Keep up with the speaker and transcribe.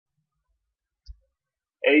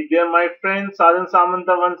Hey there, my friend Sadhan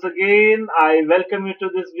Samanta once again. I welcome you to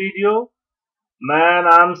this video. Man,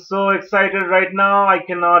 I'm so excited right now. I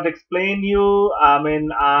cannot explain you.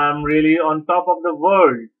 I'm really on top of the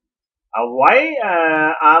world. Why?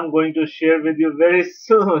 I'm going to share with you very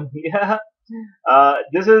soon. Yeah.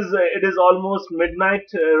 It is almost midnight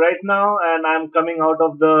right now, and I'm coming out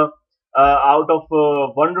of a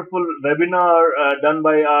wonderful webinar done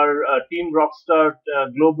by our Team Rockstar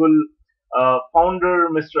Global founder,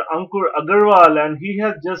 Mr. Ankur Agarwal, and he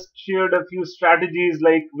has just shared a few strategies,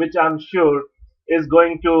 like which I'm sure is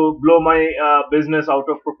going to blow my business out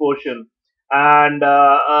of proportion. And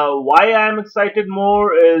why I'm excited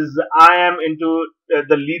more is I am into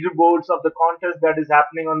the leaderboards of the contest that is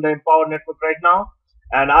happening on the Empower Network right now,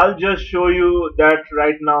 and I'll just show you that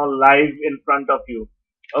right now live in front of you.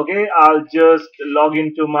 Okay, I'll just log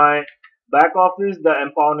into my back office, the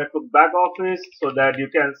Empower Network back office, so that you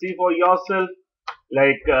can see for yourself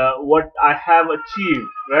like what I have achieved,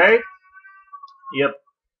 right? Yep.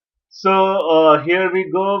 So here we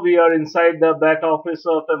go. We are inside the back office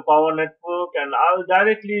of Empower Network, and I'll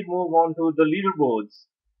directly move on to the leaderboards.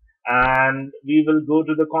 And we will go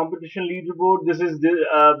to the competition leaderboard. This is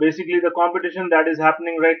basically the competition that is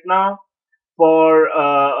happening right now for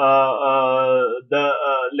the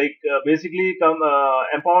basically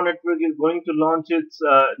Empower Network is going to launch its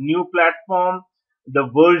new platform, the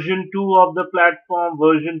version 2 of the platform,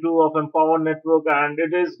 version 2 of Empower Network, and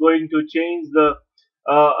it is going to change the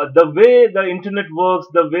way the internet works,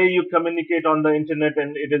 the way you communicate on the internet,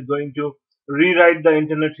 and it is going to rewrite the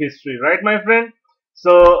internet history, right, my friend?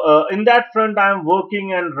 So in that front, I'm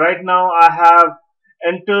working, and right now I have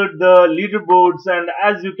entered the leaderboards, and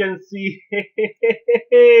as you can see,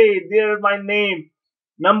 there my name,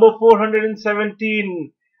 number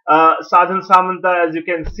 417, Sadhan Samanta, as you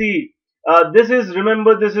can see.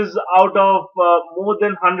 Remember, this is out of more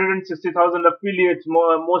than 160,000 affiliates,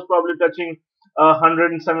 most probably touching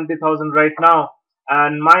 170,000 right now.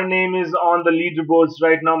 And my name is on the leaderboards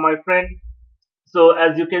right now, my friend. So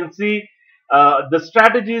as you can see, the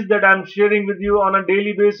strategies that I'm sharing with you on a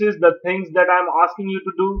daily basis, the things that I'm asking you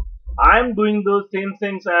to do, I'm doing those same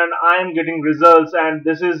things and I'm getting results. And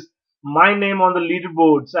this is my name on the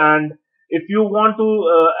leaderboards. And if you want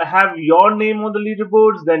to have your name on the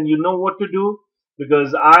leaderboards, then you know what to do,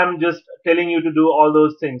 because I'm just telling you to do all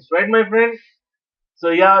those things, right, my friend? So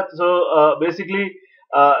yeah, so basically,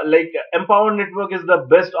 like Empower Network is the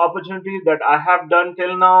best opportunity that I have done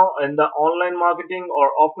till now in the online marketing or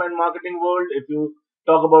offline marketing world. If you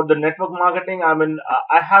talk about the network marketing,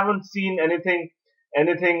 I haven't seen anything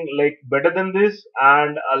like better than this,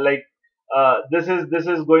 and this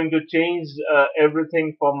is going to change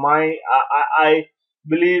everything for my. I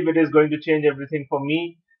believe it is going to change everything for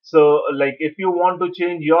me. So like, if you want to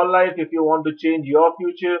change your life, if you want to change your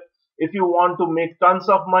future, if you want to make tons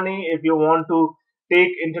of money, if you want to take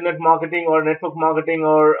internet marketing or network marketing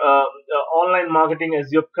or online marketing as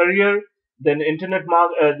your career, then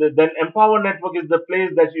then Empower Network is the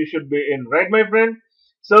place that you should be in, right, my friend?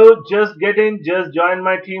 So just get in, just join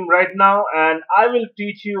my team right now, and I will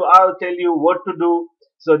teach you, I'll tell you what to do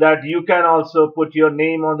so that you can also put your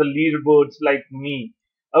name on the leaderboards like me.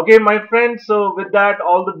 Okay, my friend. So with that,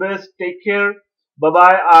 all the best. Take care. Bye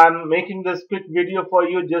bye. I'm making this quick video for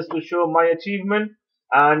you just to show my achievement.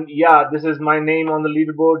 And yeah, this is my name on the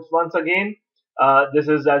leaderboards once again. This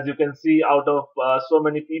is, as you can see, out of so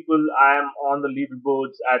many people, I am on the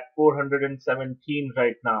leaderboards at 417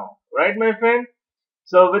 right now. Right, my friend?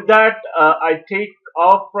 So with that, I take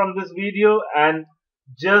off from this video, and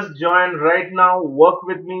just join right now. Work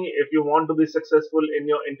with me if you want to be successful in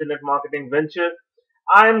your internet marketing venture.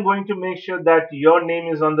 I am going to make sure that your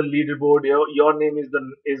name is on the leaderboard. Your name is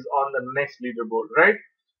on the next leaderboard, right?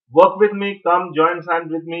 Work with me. Come join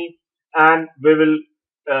hands with me, and we will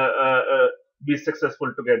be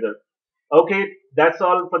successful together. Okay, that's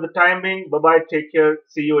all for the time being. Bye bye. Take care.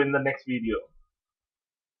 See you in the next video.